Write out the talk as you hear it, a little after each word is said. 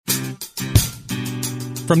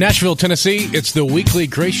From Nashville, Tennessee, it's the weekly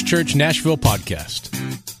Grace Church Nashville podcast.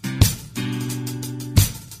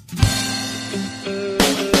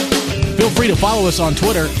 Feel free to follow us on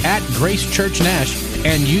Twitter at Grace Church Nash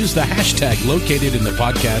and use the hashtag located in the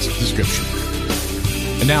podcast description.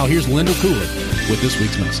 And now here's Lendell Cooley with this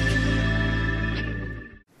week's message.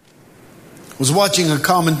 I was watching a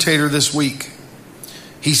commentator this week.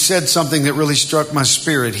 He said something that really struck my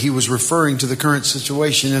spirit. He was referring to the current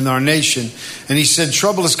situation in our nation. And he said,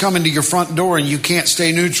 trouble is coming to your front door and you can't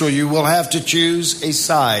stay neutral. You will have to choose a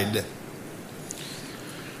side.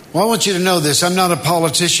 Well, I want you to know this. I'm not a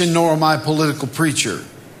politician, nor am I a political preacher.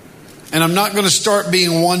 And I'm not going to start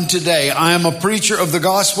being one today. I am a preacher of the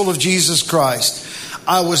gospel of Jesus Christ.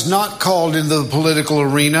 I was not called into the political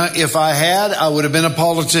arena. If I had, I would have been a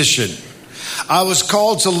politician. I was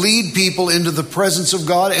called to lead people into the presence of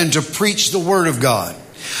God and to preach the Word of God.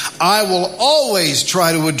 I will always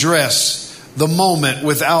try to address the moment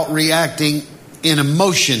without reacting in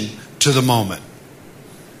emotion to the moment.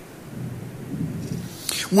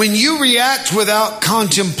 When you react without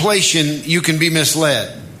contemplation, you can be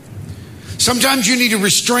misled. Sometimes you need to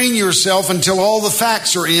restrain yourself until all the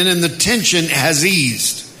facts are in and the tension has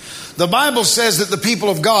eased. The Bible says that the people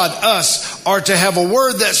of God, us, are to have a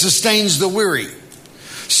word that sustains the weary.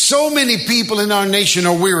 So many people in our nation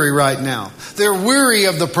are weary right now. They're weary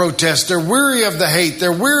of the protest. They're weary of the hate.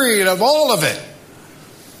 They're weary of all of it.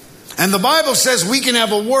 And the Bible says we can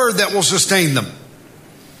have a word that will sustain them.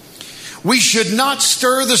 We should not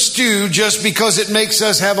stir the stew just because it makes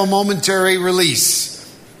us have a momentary release.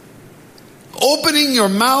 Opening your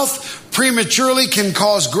mouth prematurely can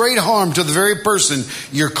cause great harm to the very person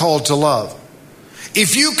you're called to love.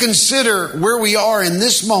 If you consider where we are in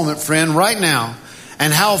this moment, friend, right now,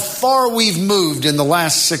 and how far we've moved in the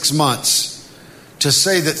last 6 months, to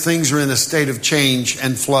say that things are in a state of change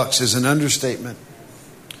and flux is an understatement.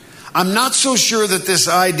 I'm not so sure that this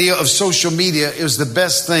idea of social media is the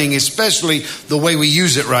best thing, especially the way we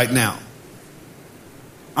use it right now.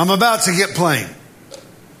 I'm about to get plain.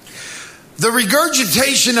 The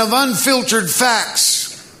regurgitation of unfiltered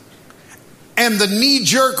facts and the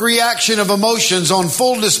knee-jerk reaction of emotions on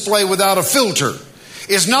full display without a filter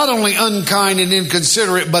is not only unkind and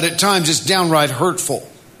inconsiderate, but at times it's downright hurtful.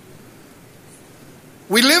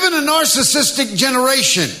 We live in a narcissistic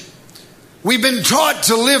generation. We've been taught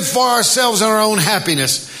to live for ourselves and our own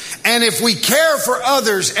happiness. And if we care for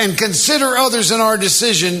others and consider others in our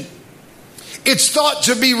decision, it's thought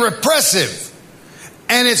to be repressive.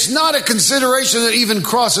 And it's not a consideration that even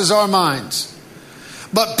crosses our minds.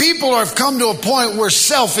 But people have come to a point where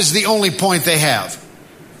self is the only point they have.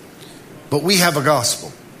 But we have a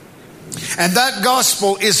gospel. And that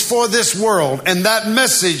gospel is for this world. And that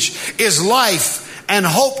message is life and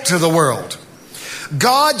hope to the world.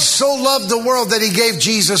 God so loved the world that He gave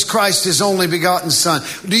Jesus Christ, His only begotten Son.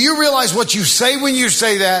 Do you realize what you say when you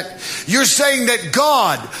say that? You're saying that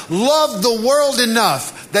God loved the world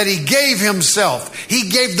enough that He gave Himself. He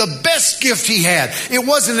gave the best gift He had. It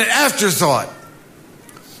wasn't an afterthought.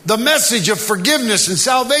 The message of forgiveness and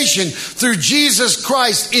salvation through Jesus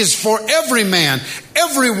Christ is for every man,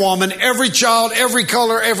 every woman, every child, every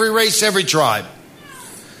color, every race, every tribe.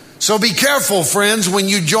 So be careful, friends, when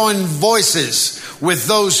you join voices with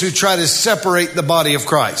those who try to separate the body of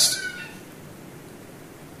Christ.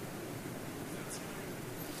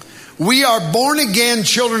 We are born again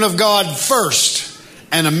children of God first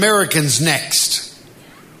and Americans next.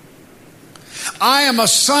 I am a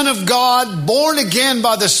son of God, born again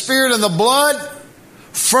by the Spirit and the blood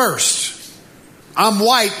first. I'm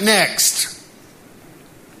white next.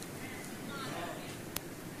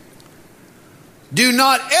 Do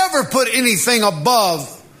not ever put anything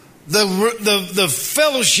above the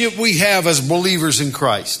fellowship we have as believers in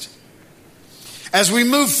Christ. As we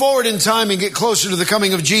move forward in time and get closer to the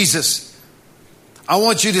coming of Jesus, I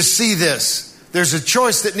want you to see this. There's a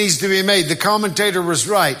choice that needs to be made. The commentator was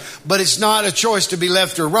right, but it's not a choice to be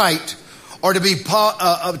left or right, or to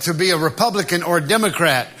be a Republican or a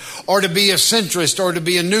Democrat, or to be a centrist, or to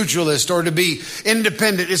be a neutralist, or to be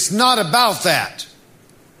independent. It's not about that.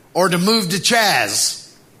 Or to move to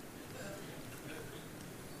Chaz.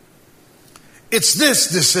 It's this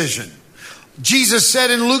decision. Jesus said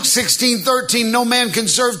in Luke 16:13, no man can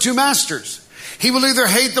serve two masters. He will either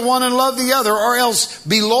hate the one and love the other, or else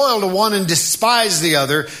be loyal to one and despise the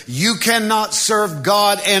other. You cannot serve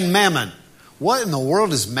God and mammon. What in the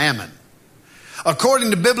world is mammon?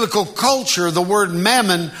 According to biblical culture, the word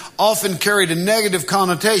mammon often carried a negative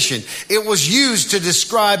connotation. It was used to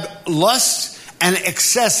describe lust and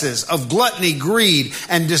excesses of gluttony, greed,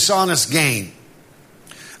 and dishonest gain.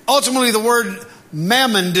 Ultimately, the word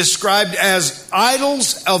Mammon described as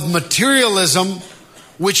idols of materialism,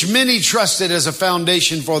 which many trusted as a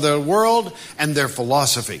foundation for their world and their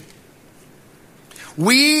philosophy.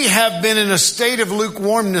 We have been in a state of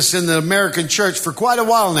lukewarmness in the American church for quite a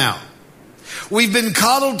while now. We've been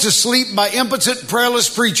coddled to sleep by impotent,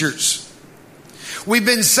 prayerless preachers. We've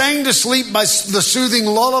been sang to sleep by the soothing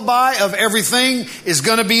lullaby of everything is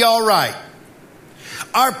going to be all right.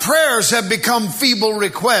 Our prayers have become feeble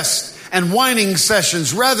requests and whining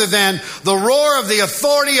sessions rather than the roar of the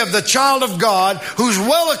authority of the child of God who's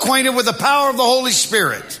well acquainted with the power of the Holy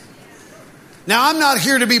Spirit. Now, I'm not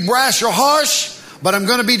here to be brash or harsh, but I'm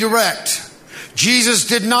going to be direct. Jesus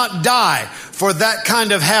did not die for that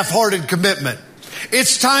kind of half-hearted commitment.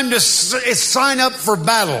 It's time to sign up for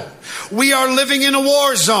battle. We are living in a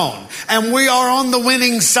war zone, and we are on the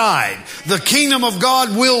winning side. The kingdom of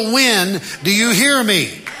God will win. Do you hear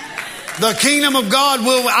me? The kingdom of God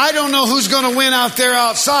will. I don't know who's going to win out there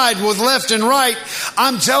outside with left and right.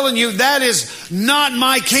 I'm telling you, that is not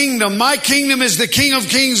my kingdom. My kingdom is the King of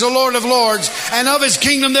Kings, the Lord of Lords, and of His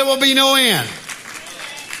kingdom there will be no end.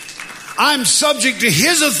 I'm subject to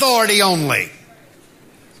His authority only.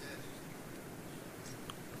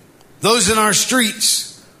 Those in our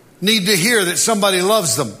streets need to hear that somebody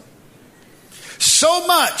loves them so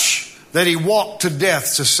much that He walked to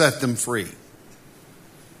death to set them free.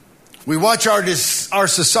 We watch our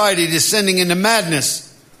society descending into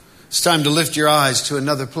madness. It's time to lift your eyes to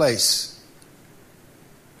another place.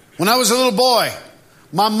 When I was a little boy,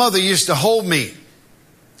 my mother used to hold me.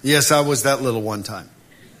 Yes, I was that little one time.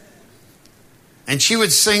 And she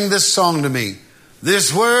would sing this song to me.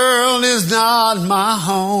 This world is not my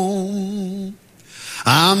home.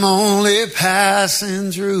 I'm only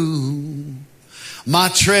passing through. My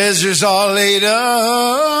treasures are laid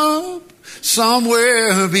up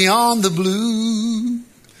somewhere beyond the blue.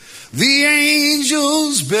 The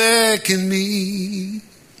angels beckon me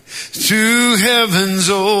to heaven's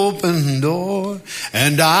open door,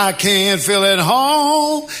 and I can't feel at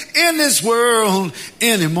home in this world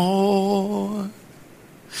anymore.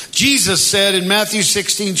 Jesus said in Matthew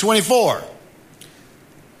 16:24,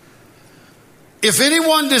 if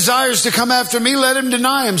anyone desires to come after me, let him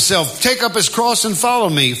deny himself, take up his cross and follow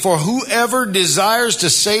me. For whoever desires to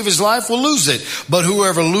save his life will lose it, but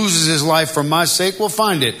whoever loses his life for my sake will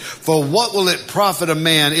find it. For what will it profit a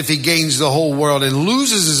man if he gains the whole world and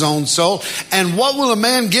loses his own soul? And what will a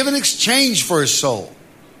man give in exchange for his soul?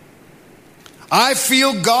 I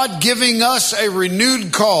feel God giving us a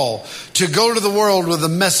renewed call to go to the world with the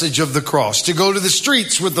message of the cross, to go to the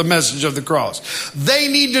streets with the message of the cross. They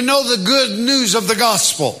need to know the good news of the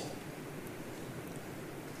gospel.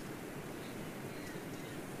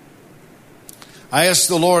 I asked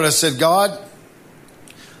the Lord, I said, God,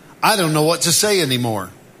 I don't know what to say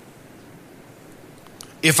anymore.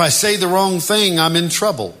 If I say the wrong thing, I'm in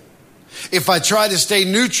trouble. If I try to stay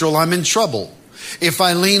neutral, I'm in trouble. If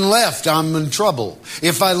I lean left, I'm in trouble.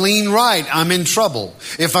 If I lean right, I'm in trouble.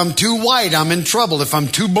 If I'm too white, I'm in trouble. If I'm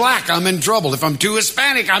too black, I'm in trouble. If I'm too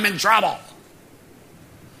Hispanic, I'm in trouble.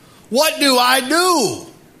 What do I do?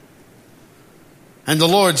 And the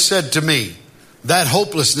Lord said to me, that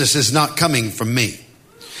hopelessness is not coming from me.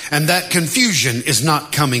 And that confusion is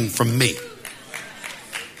not coming from me.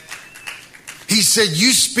 He said,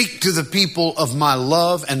 you speak to the people of my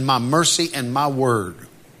love and my mercy and my word.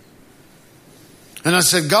 And I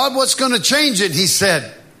said, God, what's going to change it? He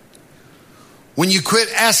said, when you quit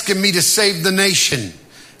asking me to save the nation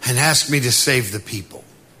and ask me to save the people.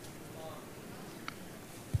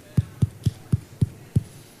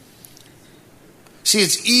 See,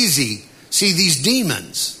 it's easy. See, these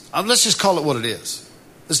demons, let's just call it what it is.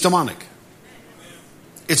 It's demonic.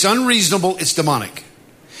 It's unreasonable. It's demonic.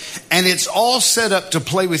 And it's all set up to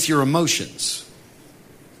play with your emotions.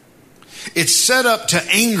 It's set up to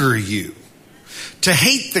anger you. To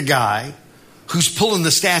hate the guy who's pulling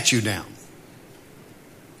the statue down.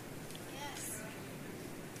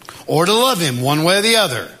 Or to love him one way or the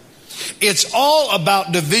other. It's all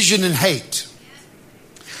about division and hate.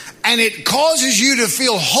 And it causes you to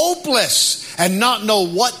feel hopeless and not know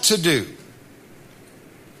what to do.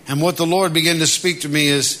 And what the Lord began to speak to me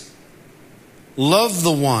is, love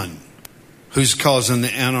the one who's causing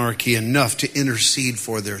the anarchy enough to intercede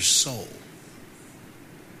for their soul.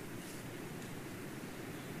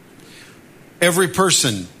 Every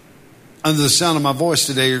person under the sound of my voice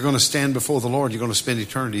today, you're going to stand before the Lord. You're going to spend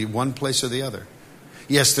eternity one place or the other.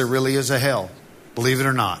 Yes, there really is a hell, believe it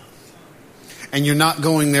or not. And you're not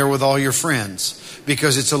going there with all your friends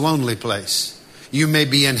because it's a lonely place. You may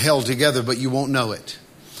be in hell together, but you won't know it.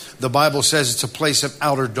 The Bible says it's a place of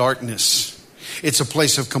outer darkness. It's a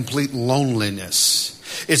place of complete loneliness.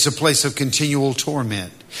 It's a place of continual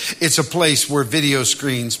torment. It's a place where video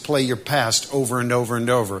screens play your past over and over and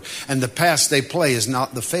over. And the past they play is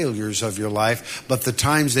not the failures of your life, but the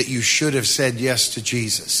times that you should have said yes to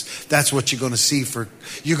Jesus. That's what you're going to see.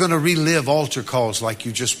 You're going to relive altar calls like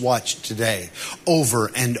you just watched today, over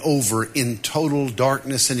and over in total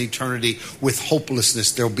darkness and eternity with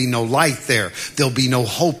hopelessness. There'll be no light there. There'll be no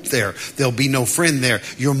hope there. There'll be no friend there.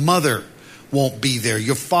 Your mother won't be there.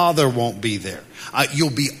 Your father won't be there. You'll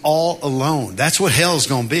be all alone. That's what hell's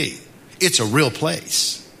going to be. It's a real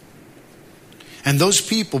place. And those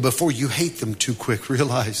people, before you hate them too quick,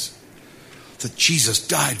 realize that Jesus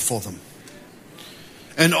died for them.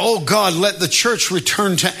 And oh God, let the church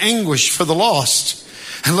return to anguish for the lost.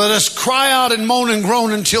 And let us cry out and moan and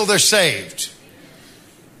groan until they're saved.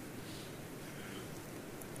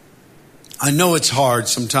 I know it's hard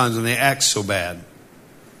sometimes when they act so bad.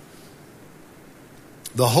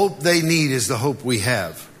 The hope they need is the hope we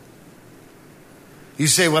have. You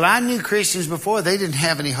say, well, I knew Christians before. They didn't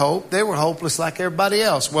have any hope. They were hopeless like everybody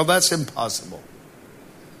else. Well, that's impossible.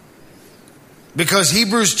 Because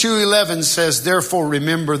Hebrews 2:11 says, therefore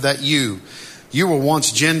remember that you were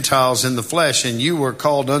once Gentiles in the flesh, and you were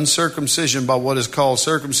called uncircumcision by what is called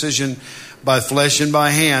circumcision by flesh and by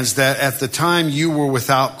hands, that at the time you were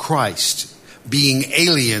without Christ, being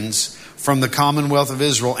aliens from the commonwealth of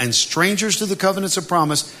Israel and strangers to the covenants of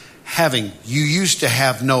promise, you used to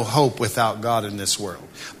have no hope without God in this world,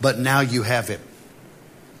 but now you have Him.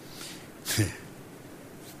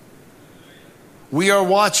 We are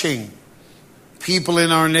watching people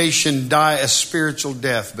in our nation die a spiritual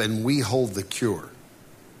death, and we hold the cure.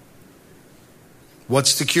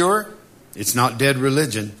 What's the cure? It's not dead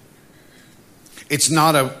religion. It's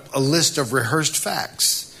not a list of rehearsed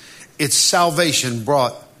facts. It's salvation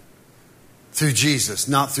brought through Jesus,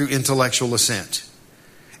 not through intellectual assent.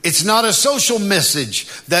 It's not a social message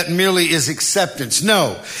that merely is acceptance.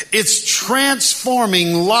 No, it's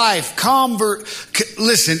transforming life.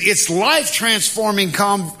 Listen, it's life transforming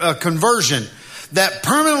conversion that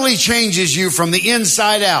permanently changes you from the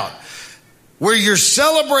inside out, where you're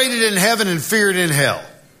celebrated in heaven and feared in hell.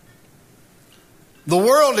 The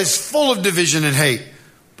world is full of division and hate,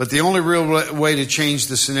 but the only real way to change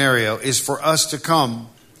the scenario is for us to come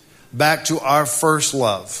back to our first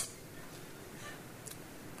love.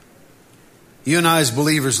 You and I as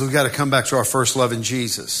believers, we've got to come back to our first love in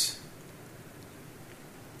Jesus.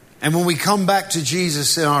 And when we come back to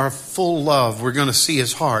Jesus in our full love, we're going to see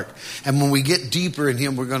His heart. And when we get deeper in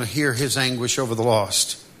Him, we're going to hear His anguish over the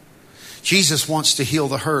lost. Jesus wants to heal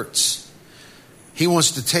the hurts. He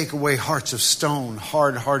wants to take away hearts of stone,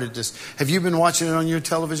 hard-heartedness. Have you been watching it on your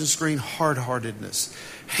television screen? Hard-heartedness,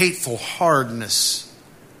 hateful hardness.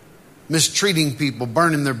 Mistreating people,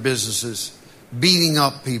 burning their businesses, beating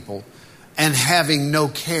up people, and having no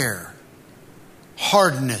care.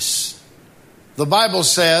 Hardness. The Bible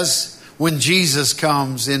says when Jesus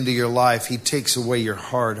comes into your life, He takes away your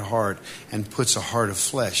hard heart and puts a heart of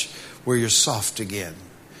flesh where you're soft again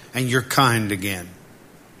and you're kind again.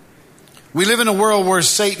 We live in a world where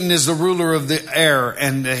Satan is the ruler of the air,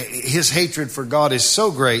 and his hatred for God is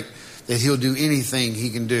so great that he'll do anything he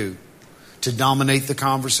can do to dominate the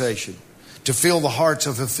conversation, to fill the hearts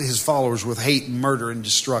of his followers with hate and murder and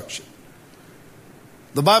destruction.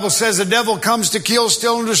 The Bible says the devil comes to kill,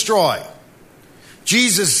 steal, and destroy.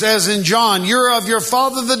 Jesus says in John, you're of your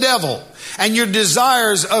father the devil, and your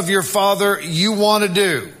desires of your father you want to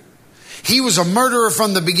do. He was a murderer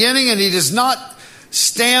from the beginning, and he does not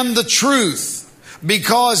stand the truth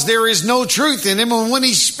because there is no truth in him. And when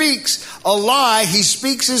he speaks a lie, he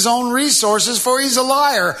speaks his own resources, for he's a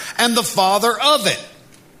liar and the father of it.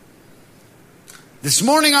 This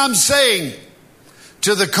morning I'm saying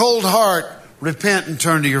to the cold heart, repent and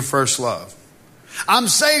turn to your first love. I'm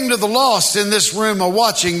saying to the lost in this room or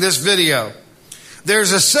watching this video,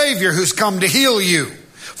 there's a Savior who's come to heal you,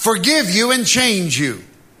 forgive you, and change you.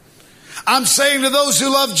 I'm saying to those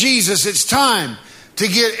who love Jesus, it's time to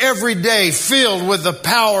get every day filled with the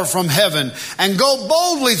power from heaven and go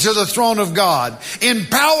boldly to the throne of God in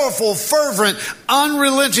powerful, fervent,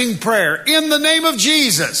 unrelenting prayer in the name of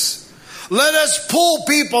Jesus. Let us pull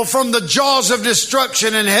people from the jaws of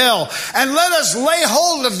destruction and hell, and let us lay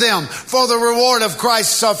hold of them for the reward of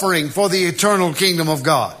Christ's suffering for the eternal kingdom of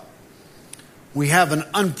God. We have an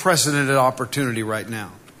unprecedented opportunity right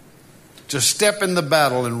now to step in the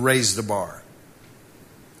battle and raise the bar.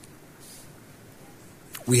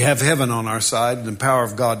 We have heaven on our side and the power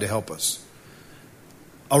of God to help us.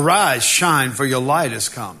 Arise, shine, for your light has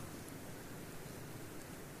come.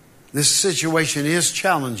 This situation is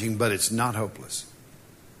challenging, but it's not hopeless.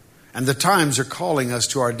 And the times are calling us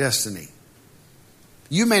to our destiny.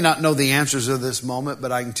 You may not know the answers of this moment,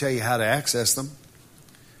 but I can tell you how to access them.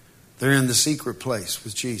 They're in the secret place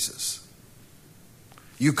with Jesus.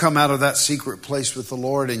 You come out of that secret place with the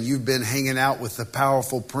Lord and you've been hanging out with the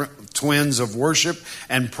powerful twins of worship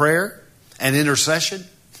and prayer and intercession.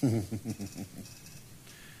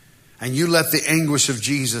 And you let the anguish of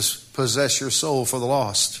Jesus possess your soul for the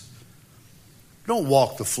lost. Don't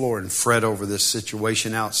walk the floor and fret over this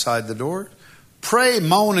situation outside the door. Pray,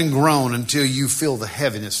 moan, and groan until you feel the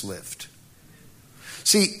heaviness lift.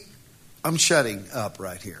 See, I'm shutting up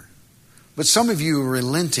right here. But some of you are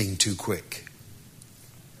relenting too quick.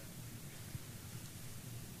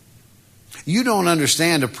 You don't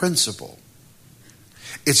understand a principle.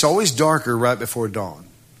 It's always darker right before dawn.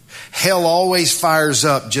 Hell always fires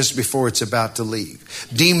up just before it's about to leave.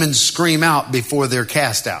 Demons scream out before they're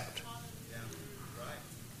cast out.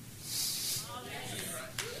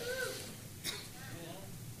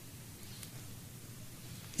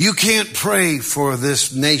 You can't pray for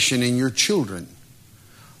this nation and your children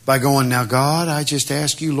by going, now God, I just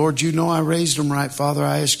ask you, Lord, you know I raised them right. Father,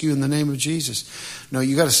 I ask you in the name of Jesus. No,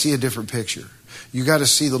 you got to see a different picture. You got to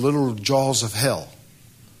see the little jaws of hell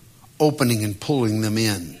opening and pulling them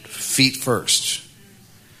in, feet first.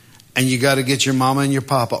 And you got to get your mama and your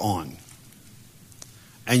papa on.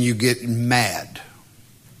 And you get mad.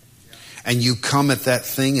 And you come at that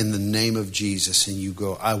thing in the name of Jesus and you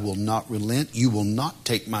go, I will not relent. You will not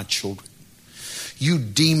take my children. You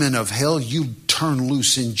demon of hell, you turn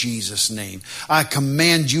loose in Jesus' name. I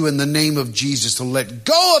command you in the name of Jesus to let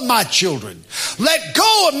go of my children. Let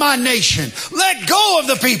go of my nation. Let go of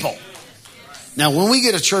the people. Now, when we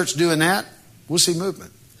get a church doing that, we'll see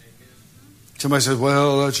movement. Somebody says,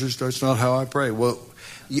 well, that's not how I pray. Well,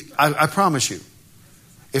 I promise you,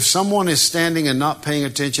 if someone is standing and not paying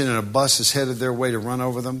attention and a bus is headed their way to run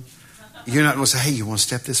over them, you're not going to say, hey, you want to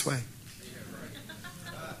step this way?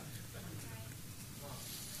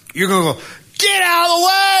 You're going to go, get out of the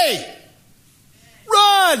way!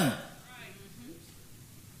 Run!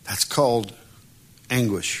 That's called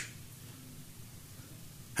anguish.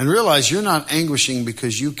 And realize you're not anguishing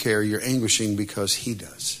because you care, you're anguishing because He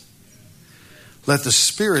does. Let the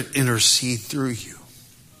Spirit intercede through you.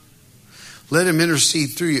 Let Him intercede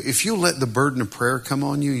through you. If you let the burden of prayer come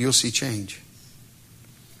on you, you'll see change.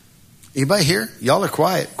 Anybody here? Y'all are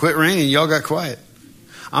quiet. Quit raining. Y'all got quiet.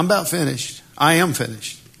 I'm about finished. I am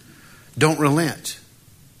finished. Don't relent.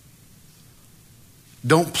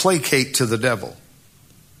 Don't placate to the devil.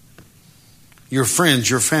 Your friends,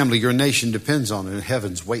 your family, your nation depends on it, and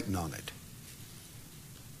heaven's waiting on it.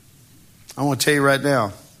 I want to tell you right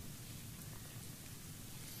now,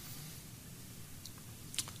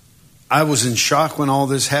 I was in shock when all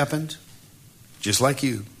this happened, just like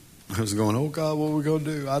you. I was going, oh God, what are we going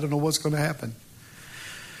to do? I don't know what's going to happen.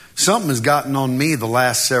 Something has gotten on me the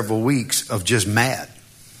last several weeks of just mad.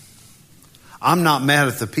 I'm not mad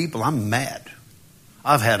at the people. I'm mad.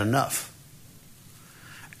 I've had enough.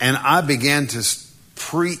 And I began to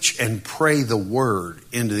preach and pray the word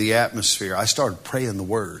into the atmosphere. I started praying the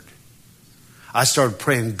word. I started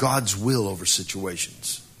praying God's will over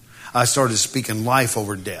situations. I started speaking life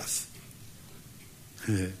over death.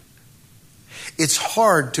 It's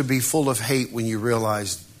hard to be full of hate when you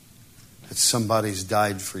realize that somebody's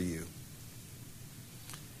died for you.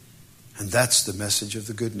 And that's the message of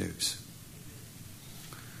the good news.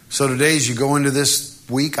 So today, as you go into this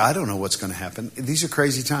week, I don't know what's going to happen. These are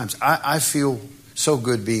crazy times. I feel so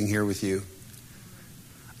good being here with you.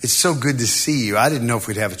 It's so good to see you. I didn't know if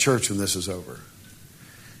we'd have a church when this was over.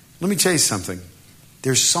 Let me tell you something.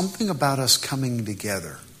 There's something about us coming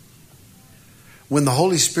together. When the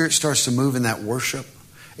Holy Spirit starts to move in that worship,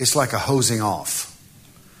 it's like a hosing off.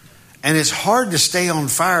 And it's hard to stay on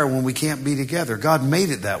fire when we can't be together. God made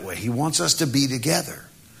it that way. He wants us to be together.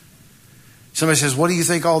 Somebody says, what do you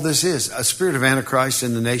think all this is? A spirit of Antichrist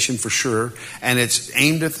in the nation for sure, and it's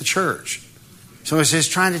aimed at the church. Somebody says,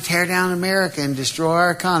 trying to tear down America and destroy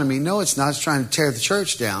our economy. No, it's not. It's trying to tear the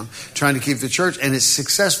church down, trying to keep the church, and it's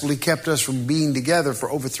successfully kept us from being together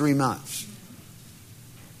for over 3 months.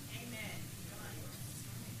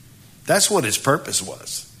 That's what its purpose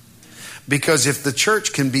was. Because if the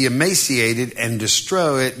church can be emaciated and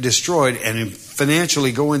destroyed and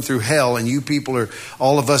financially going through hell, and you people are,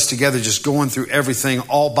 all of us together, just going through everything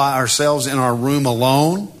all by ourselves in our room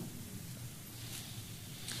alone,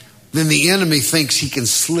 then the enemy thinks he can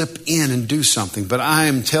slip in and do something. But I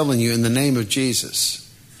am telling you in the name of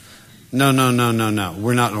Jesus, no.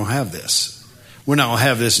 We're not going to have this. We're not going to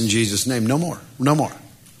have this in Jesus' name. No more. No more.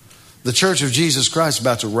 The Church of Jesus Christ is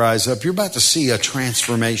about to rise up. You're about to see a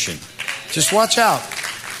transformation. Just watch out.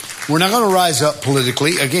 We're not going to rise up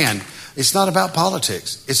politically. Again, it's not about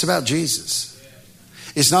politics. It's about Jesus.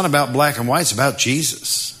 It's not about black and white. It's about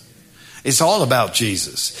Jesus. It's all about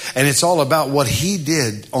Jesus. And it's all about what he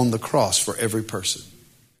did on the cross for every person.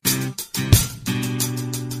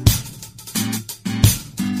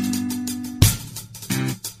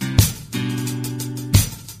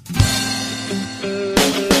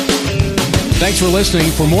 Thanks for listening.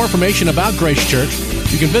 For more information about Grace Church,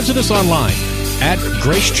 you can visit us online at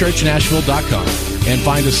gracechurchnashville.com and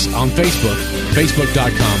find us on Facebook,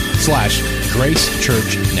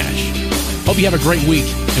 facebook.com/gracechurchnash. Hope you have a great week,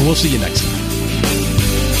 and we'll see you next time.